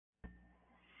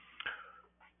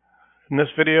In this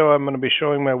video, I'm going to be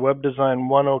showing my Web Design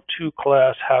 102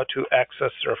 class how to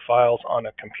access their files on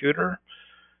a computer.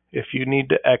 If you need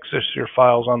to access your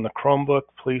files on the Chromebook,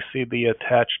 please see the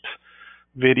attached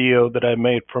video that I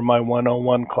made for my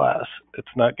 101 class. It's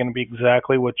not going to be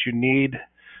exactly what you need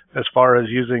as far as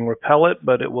using Repl,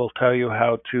 but it will tell you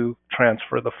how to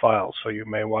transfer the files, so you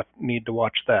may need to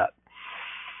watch that.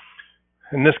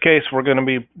 In this case, we're going to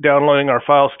be downloading our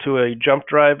files to a jump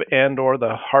drive and or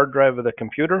the hard drive of the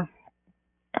computer.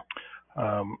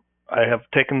 I have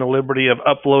taken the liberty of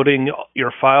uploading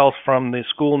your files from the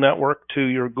school network to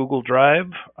your Google Drive.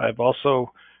 I've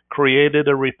also created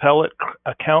a Repl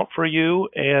account for you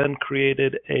and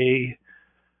created a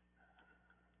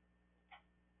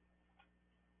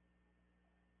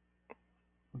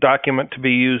document to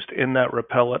be used in that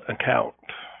Repl account.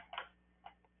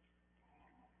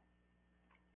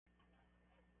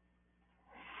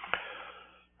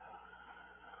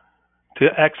 To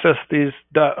access these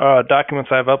documents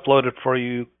I've uploaded for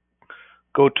you,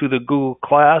 go to the Google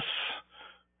class.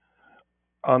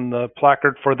 On the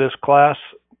placard for this class,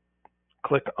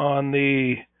 click on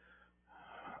the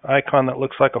icon that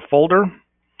looks like a folder.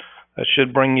 That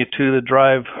should bring you to the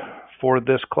drive for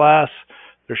this class.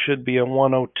 There should be a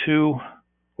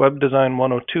Web Design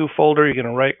 102 folder. You're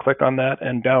going to right click on that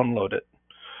and download it.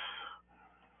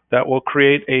 That will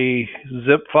create a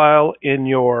zip file in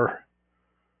your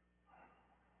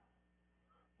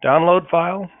download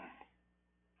file.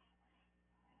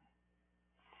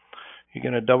 You're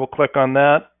going to double click on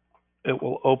that. It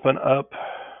will open up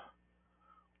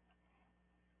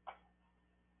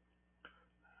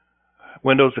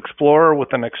Windows Explorer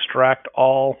with an Extract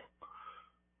All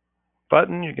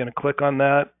button. You're going to click on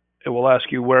that. It will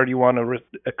ask you where do you want to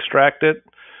extract it.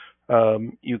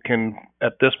 You can,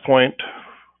 at this point,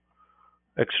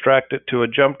 extract it to a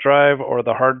jump drive or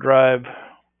the hard drive.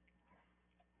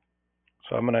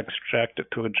 So I'm going to extract it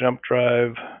to a jump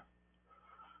drive,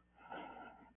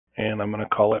 and I'm going to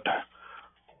call it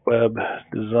Web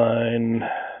Design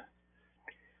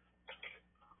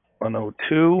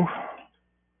 102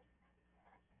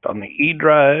 on the E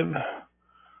drive.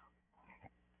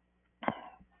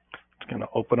 It's going to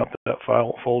open up that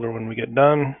file folder when we get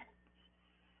done.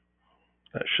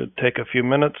 That should take a few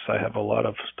minutes. I have a lot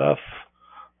of stuff,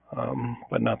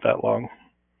 but not that long.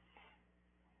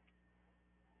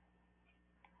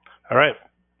 All right,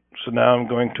 so now I'm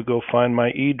going to go find my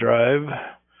E drive.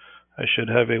 I should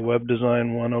have a Web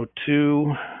Design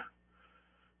 102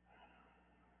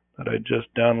 that I just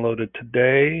downloaded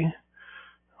today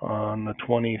on the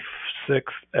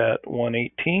 26th at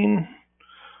 1:18.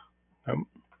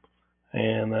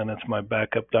 And then it's my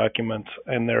backup documents,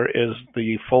 and there is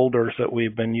the folders that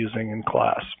we've been using in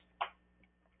class.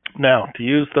 Now, to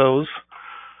use those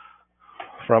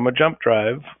from a jump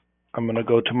drive, I'm going to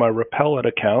go to my Repl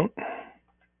account. So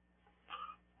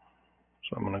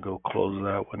I'm going to go close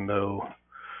that window,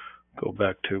 go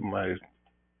back to my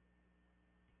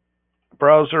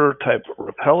browser, type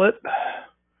Repl,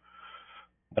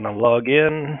 then I'll log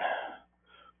in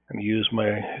and use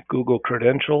my Google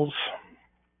credentials.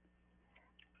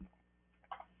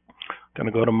 I'm going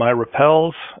to go to my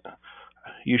Repls.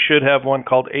 You should have one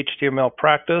called HTML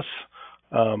Practice.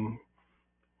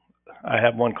 I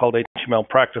have one called HTML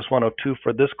Practice 102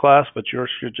 for this class, but yours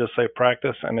should just say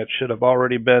Practice, and it should have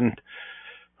already been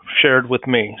shared with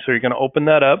me. So you're going to open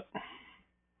that up.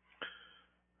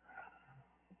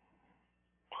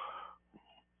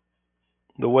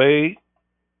 The way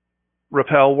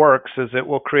Repl works is it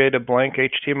will create a blank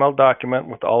HTML document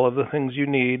with all of the things you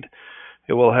need.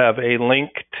 It will have a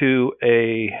link to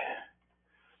a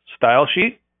style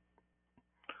sheet,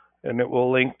 and it will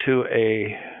link to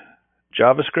a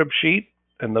JavaScript sheet,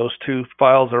 and those two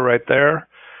files are right there.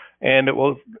 And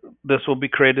this will be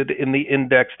created in the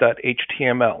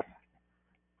index.html.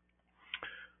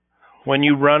 When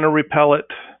you run a Repl,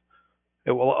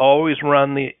 it will always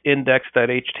run the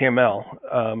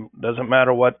index.html. Doesn't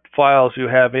matter what files you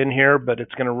have in here, but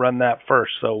it's going to run that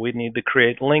first. So we need to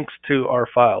create links to our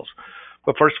files.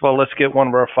 But first of all, let's get one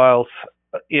of our files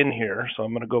in here. So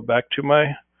I'm going to go back to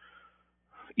my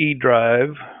E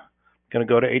drive. I'm going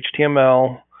to go to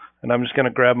HTML, and I'm just going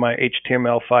to grab my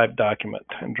HTML5 document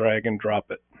and drag and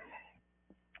drop it.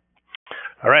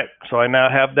 All right, so I now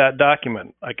have that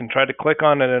document. I can try to click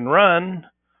on it and run,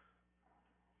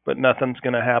 but nothing's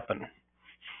going to happen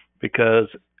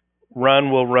because run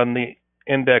will run the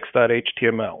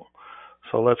index.html.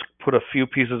 So let's put a few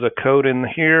pieces of code in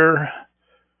here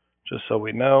just so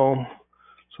we know.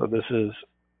 So this is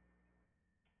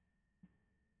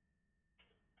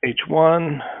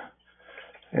h1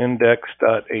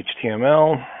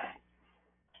 index.html.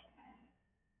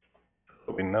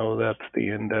 we know that's the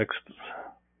index.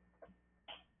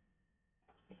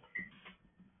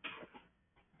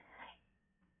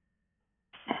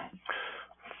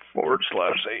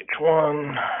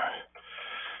 /H1.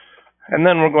 And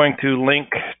then we're going to link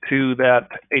to that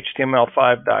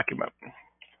HTML5 document.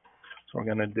 So we're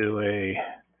going to do a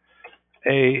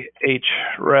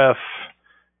href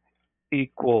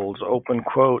equals open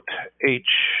quote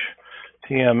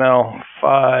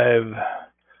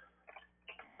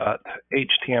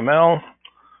HTML5.html.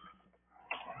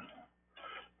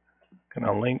 Going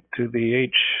to link to the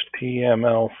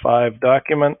HTML5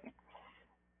 document.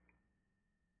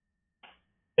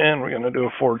 And we're going to do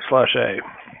a /A.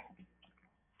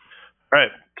 All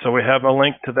right, so we have a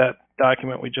link to that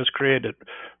document we just created.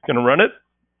 Going to run it.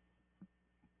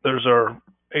 There's our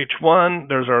H1,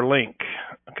 there's our link.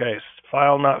 Okay,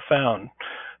 file not found.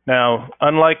 Now,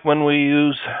 unlike when we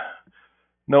use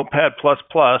Notepad++,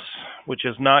 which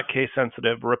is not case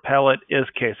sensitive, Repl is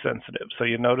case sensitive. So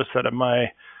you notice that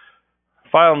my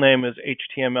file name is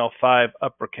HTML5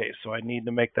 uppercase, so I need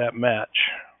to make that match.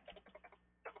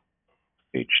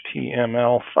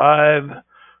 HTML5, I'm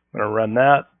going to run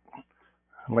that,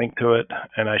 link to it,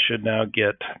 and I should now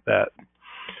get that.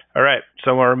 All right,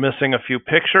 so we're missing a few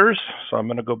pictures, so I'm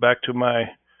going to go back to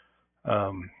my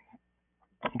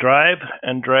drive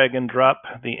and drag and drop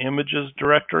the images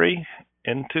directory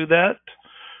into that,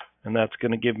 and that's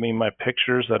going to give me my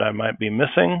pictures that I might be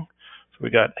missing. So we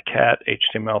got a cat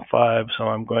HTML5, so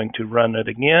I'm going to run it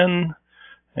again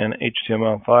and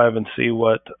HTML5 and see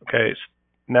what, okay,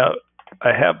 now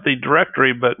I have the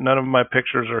directory, but none of my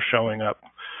pictures are showing up.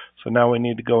 So now we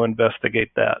need to go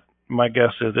investigate that. My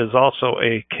guess is it is also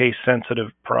a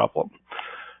case-sensitive problem.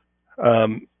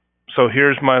 So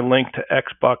here's my link to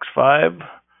Xbox 5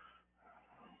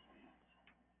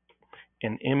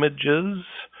 in images.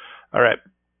 All right,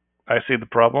 I see the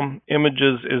problem.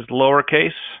 Images is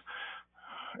lowercase,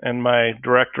 and my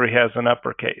directory has an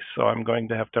uppercase. So I'm going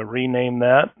to have to rename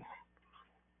that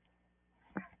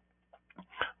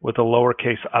with a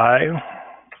lowercase I.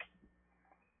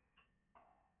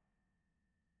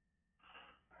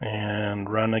 And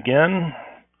run again,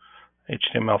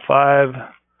 HTML5,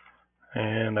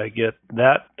 and I get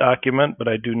that document, but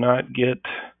I do not get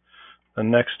the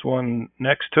next one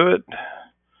next to it,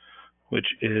 which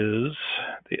is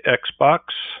the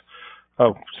Xbox.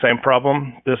 Oh, same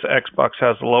problem. This Xbox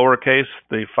has a lowercase.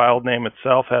 The file name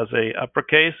itself has a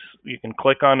uppercase. You can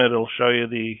click on it, it'll show you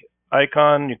the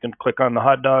icon. You can click on the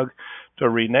hot dog to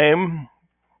rename.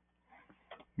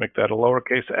 Make that a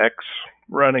lowercase x.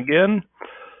 Run again.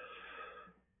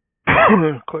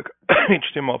 Click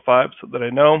HTML5 so that I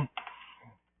know.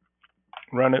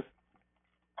 Run it.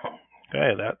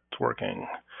 Okay, that's working.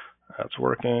 That's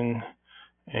working.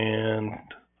 And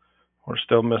we're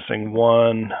still missing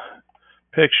one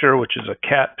picture, which is a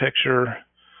cat picture.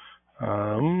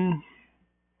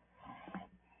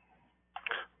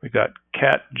 We got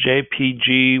cat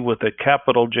JPG with a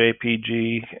capital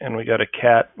JPG, and we got a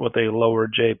cat with a lower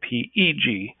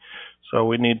JPEG. So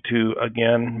we need to,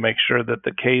 again, make sure that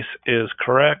the case is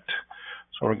correct.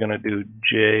 So we're going to do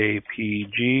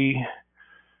JPG,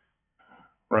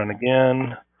 run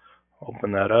again,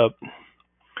 open that up,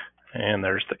 and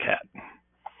there's the cat.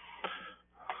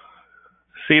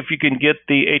 See if you can get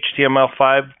the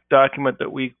HTML5 document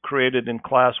that we created in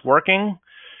class working.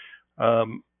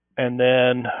 And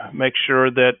then make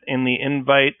sure that in the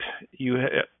invite,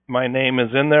 my name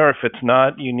is in there. If it's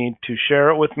not, you need to share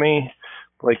it with me.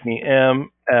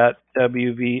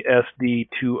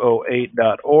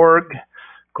 blakeneyM@wvsd208.org.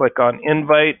 Click on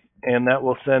invite, and that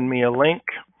will send me a link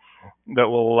that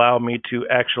will allow me to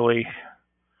actually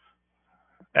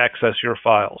access your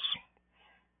files.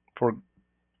 If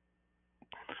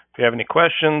you have any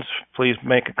questions, please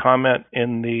make a comment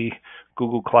in the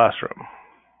Google Classroom.